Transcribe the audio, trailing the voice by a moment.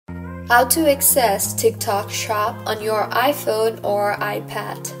How to access TikTok Shop on your iPhone or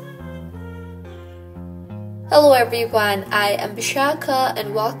iPad. Hello everyone, I am Bishaka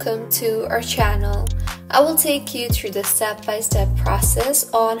and welcome to our channel. I will take you through the step-by-step process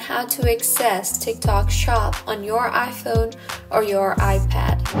on how to access TikTok Shop on your iPhone or your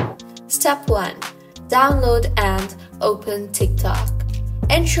iPad. Step 1. Download and open TikTok.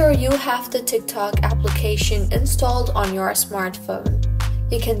 Ensure you have the TikTok application installed on your smartphone.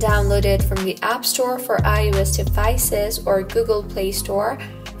 You can download it from the App Store for iOS devices or Google Play Store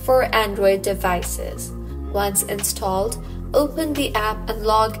for Android devices. Once installed, open the app and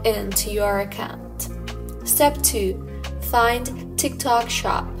log in to your account. Step 2. Find TikTok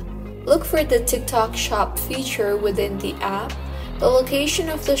Shop. Look for the TikTok Shop feature within the app. The location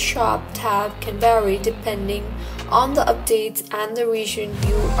of the Shop tab can vary depending on the updates and the region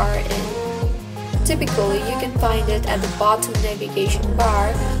you are in. Typically, you can find it at the bottom navigation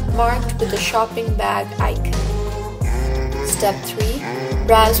bar marked with the shopping bag icon. Step 3.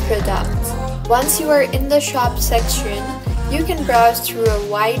 Browse products. Once you are in the shop section, you can browse through a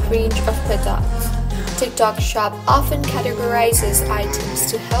wide range of products. TikTok Shop often categorizes items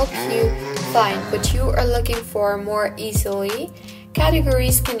to help you find what you are looking for more easily.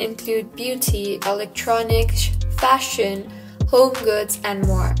 Categories can include beauty, electronics, fashion, home goods, and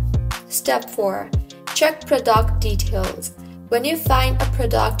more. Step 4. Check product details. When you find a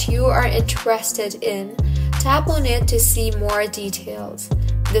product you are interested in, tap on it to see more details.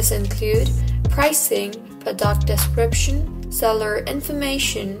 This include pricing, product description, seller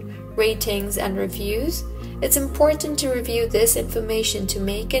information, ratings, and reviews. It's important to review this information to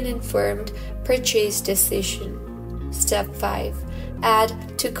make an informed purchase decision. Step 5.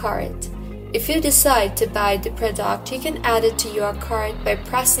 Add to cart. If you decide to buy the product, you can add it to your cart by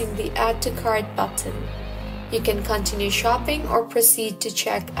pressing the Add to Cart button. You can continue shopping or proceed to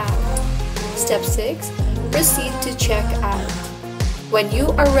check out. Step 6. Proceed to check out. When you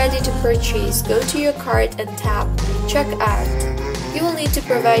are ready to purchase, go to your cart and tap Check Out. You will need to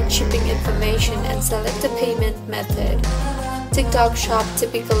provide shipping information and select a payment method. TikTok Shop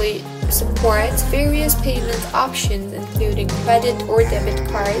typically supports various payment options including credit or debit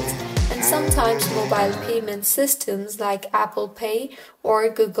cards, and sometimes mobile payment systems like Apple Pay or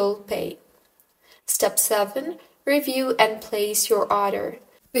Google Pay. Step 7. Review and place your order.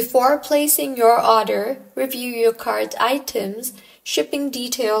 Before placing your order, review your cart items, shipping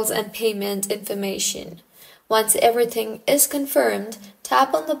details, and payment information. Once everything is confirmed,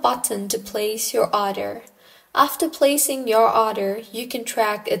 tap on the button to place your order. After placing your order, you can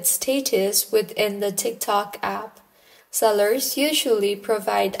track its status within the TikTok app. Sellers usually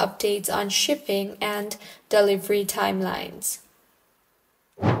provide updates on shipping and delivery timelines.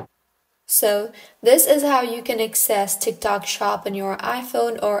 So, this is how you can access TikTok Shop on your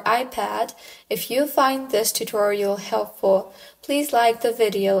iPhone or iPad. If you find this tutorial helpful, please like the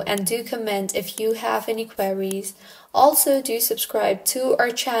video and do comment if you have any queries. Also, do subscribe to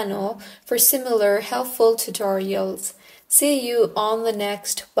our channel for similar helpful tutorials. See you on the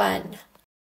next one.